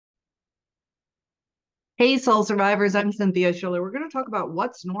Hey, soul survivors, I'm Cynthia Schiller. We're going to talk about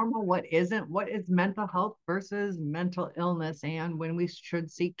what's normal, what isn't, what is mental health versus mental illness, and when we should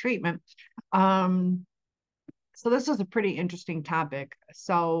seek treatment. Um, so this is a pretty interesting topic.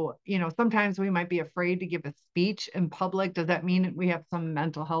 So, sometimes we might be afraid to give a speech in public. Does that mean we have some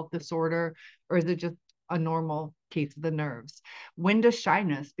mental health disorder, or is it just a normal case of the nerves? When does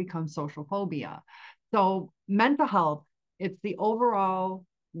shyness become social phobia? So, mental health, it's the overall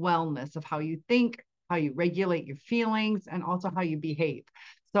wellness of how you think, how you regulate your feelings, and also how you behave.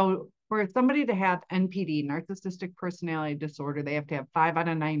 So, for somebody to have NPD, narcissistic personality disorder, they have to have 5 out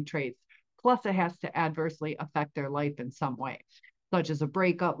of 9 traits. Plus, it has to adversely affect their life in some way, such as a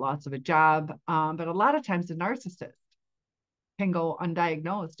breakup, loss of a job. But a lot of times, the narcissist can go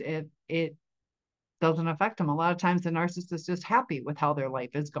undiagnosed if it doesn't affect them. A lot of times, the narcissist is just happy with how their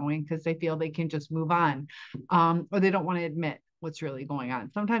life is going because they feel they can just move on, or they don't want to admit what's really going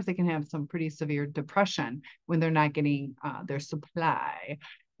on. Sometimes they can have some pretty severe depression when they're not getting their supply.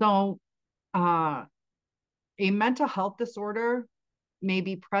 So, uh, a mental health disorder may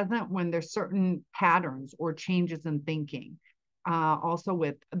be present when there's certain patterns or changes in thinking. Also,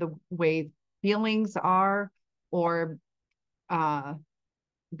 with the way feelings are or uh,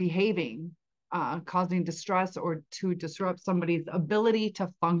 behaving, causing distress or to disrupt somebody's ability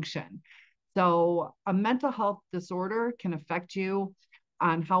to function. So, a mental health disorder can affect you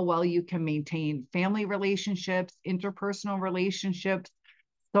on how well you can maintain family relationships, interpersonal relationships,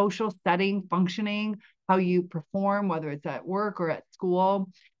 social setting, functioning, how you perform, whether it's at work or at school,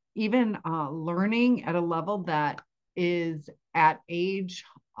 even learning at a level that is at age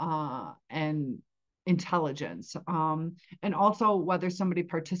and intelligence, and also whether somebody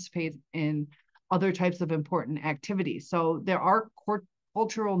participates in other types of important activities. So there are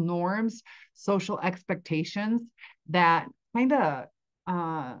cultural norms, social expectations that kind of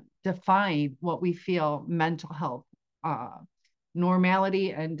define what we feel mental health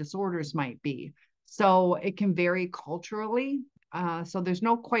normality and disorders might be. So it can vary culturally. So there's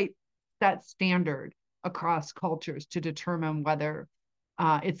no quite set standard across cultures to determine whether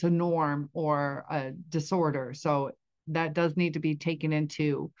it's a norm or a disorder. So that does need to be taken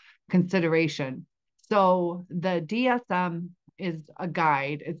into consideration. So the DSM is a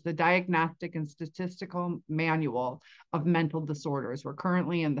guide. It's the Diagnostic and Statistical Manual of Mental Disorders. We're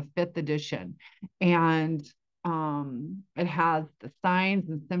currently in the 5th edition, and it has the signs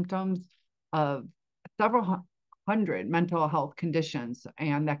and symptoms of several hundred mental health conditions,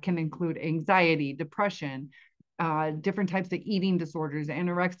 and that can include anxiety, depression, different types of eating disorders,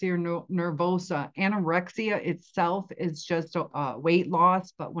 anorexia nervosa. Anorexia itself is just weight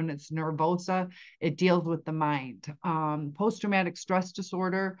loss, but when it's nervosa, it deals with the mind. Post-traumatic stress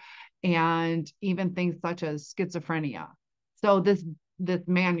disorder, and even things such as schizophrenia. So this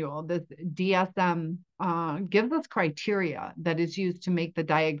manual, this DSM, gives us criteria that is used to make the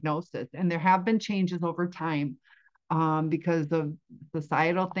diagnosis. And there have been changes over time because of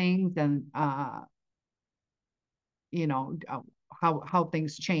societal things and you know uh, how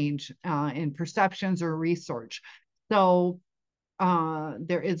things change in perceptions or research. So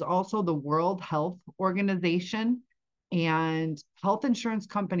there is also the World Health Organization, and health insurance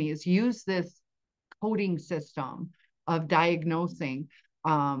companies use this coding system of diagnosing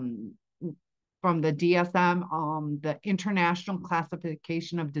um, from the DSM, the International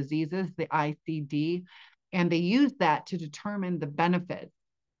Classification of Diseases, the ICD, and they use that to determine the benefits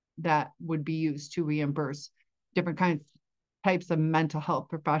that would be used to reimburse different kinds types of mental health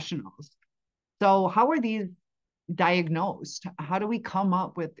professionals. So how are these diagnosed? How do we come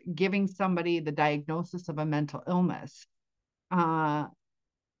up with giving somebody the diagnosis of a mental illness? Uh,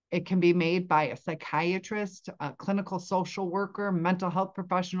 it can be made by a psychiatrist, a clinical social worker, mental health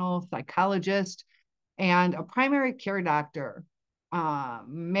professional, psychologist, and a primary care doctor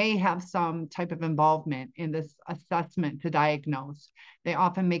may have some type of involvement in this assessment to diagnose. They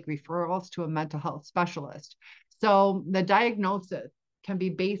often make referrals to a mental health specialist. So the diagnosis can be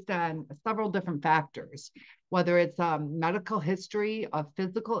based on several different factors, whether it's a medical history of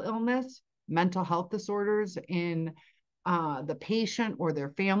physical illness, mental health disorders in the patient or their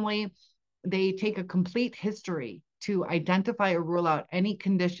family. They take a complete history to identify or rule out any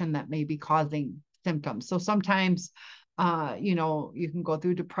condition that may be causing symptoms. So sometimes, you can go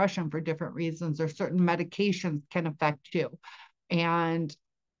through depression for different reasons, or certain medications can affect you. And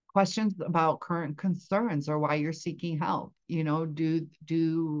questions about current concerns or why you're seeking help.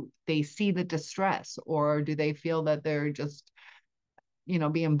 Do they see the distress, or do they feel that they're just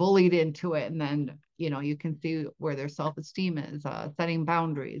being bullied into it? And then, you can see where their self-esteem is, setting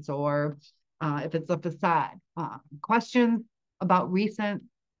boundaries, or if it's a facade. Questions about recent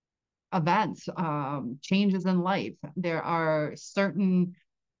events, changes in life. There are certain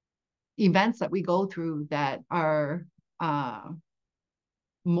events that we go through that are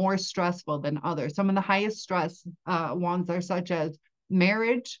more stressful than others. Some of the highest stress ones are such as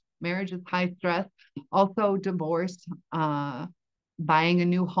marriage. Marriage is high stress. Also divorce, buying a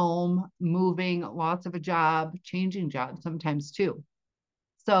new home, moving, loss of a job, changing jobs sometimes too.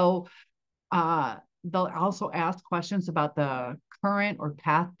 So they'll also ask questions about the current or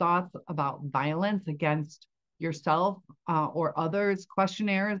past thoughts about violence against yourself or others,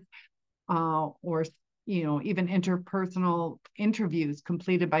 questionnaires, or even interpersonal interviews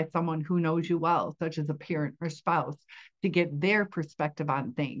completed by someone who knows you well, such as a parent or spouse, to get their perspective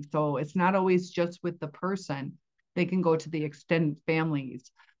on things. So it's not always just with the person. They can go to the extended family.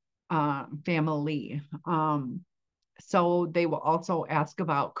 So they will also ask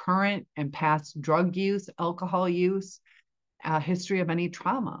about current and past drug use, alcohol use, history of any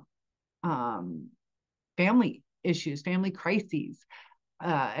trauma, family issues, family crises,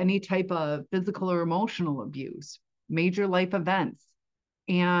 any type of physical or emotional abuse, major life events.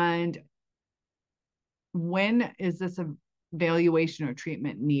 And when is this evaluation or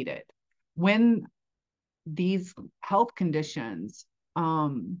treatment needed? When these health conditions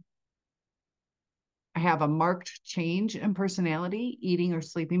have a marked change in personality, eating or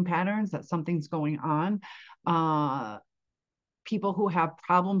sleeping patterns, that something's going on. People who have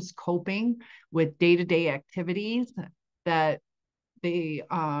problems coping with day-to-day activities, that they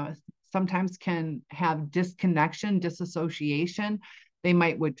sometimes can have disconnection, disassociation. They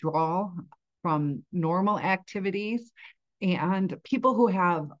might withdraw from normal activities. And people who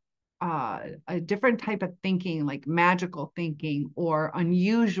have a different type of thinking, like magical thinking or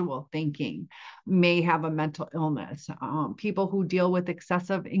unusual thinking, may have a mental illness. People who deal with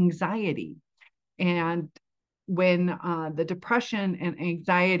excessive anxiety. And when the depression and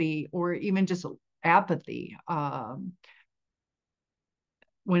anxiety, or even just apathy,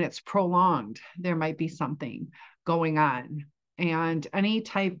 when it's prolonged, there might be something going on. And any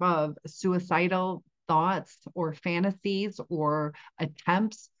type of suicidal thoughts or fantasies or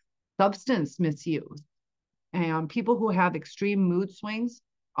attempts, substance misuse. And people who have extreme mood swings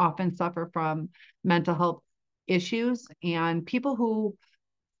often suffer from mental health issues. And people who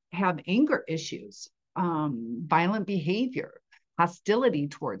have anger issues, violent behavior, hostility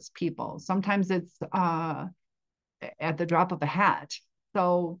towards people. Sometimes it's at the drop of a hat.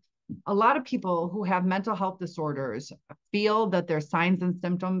 So a lot of people who have mental health disorders feel that their signs and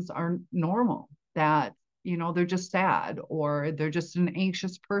symptoms are normal, that, they're just sad or they're just an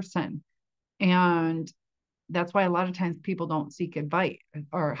anxious person. And that's why a lot of times people don't seek advice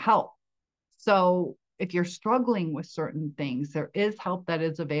or help. So if you're struggling with certain things, there is help that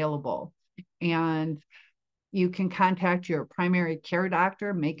is available. And you can contact your primary care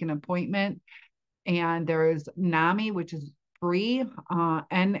doctor, make an appointment. And there is NAMI, which is free,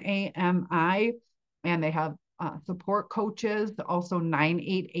 NAMI, and they have support coaches. Also,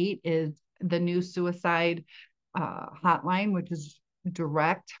 988 is the new suicide hotline, which is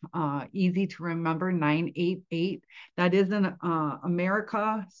direct, easy to remember, 988. That is in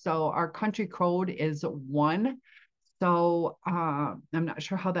America. So our country code is 1. So I'm not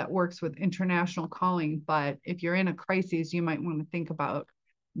sure how that works with international calling, but if you're in a crisis, you might want to think about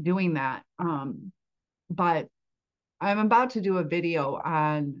doing that. But I'm about to do a video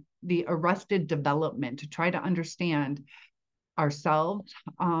on the arrested development to try to understand ourselves,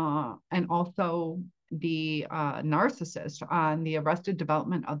 and also the narcissist on the arrested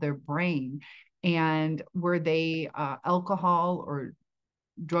development of their brain. And were they alcohol or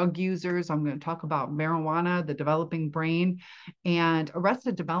drug users? I'm going to talk about marijuana, the developing brain. And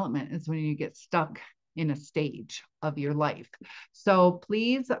arrested development is when you get stuck in a stage of your life. So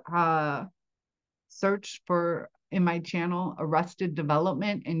please search for, in my channel, arrested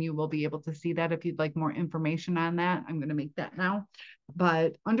development, and you will be able to see that if you'd like more information on that. I'm going to make that now.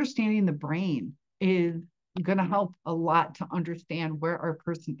 But understanding the brain is going to help a lot to understand where our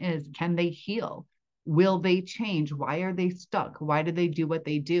person is. Can they heal? Will they change? Why are they stuck? Why do they do what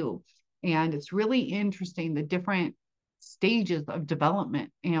they do? And it's really interesting, the different stages of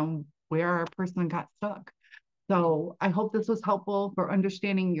development and where our person got stuck. So I hope this was helpful for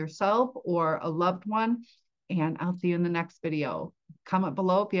understanding yourself or a loved one. And I'll see you in the next video. Comment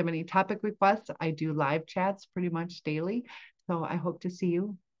below if you have any topic requests. I do live chats pretty much daily. So I hope to see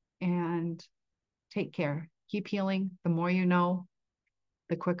you, and take care. Keep healing. The more you know,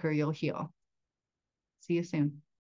 the quicker you'll heal. See you soon.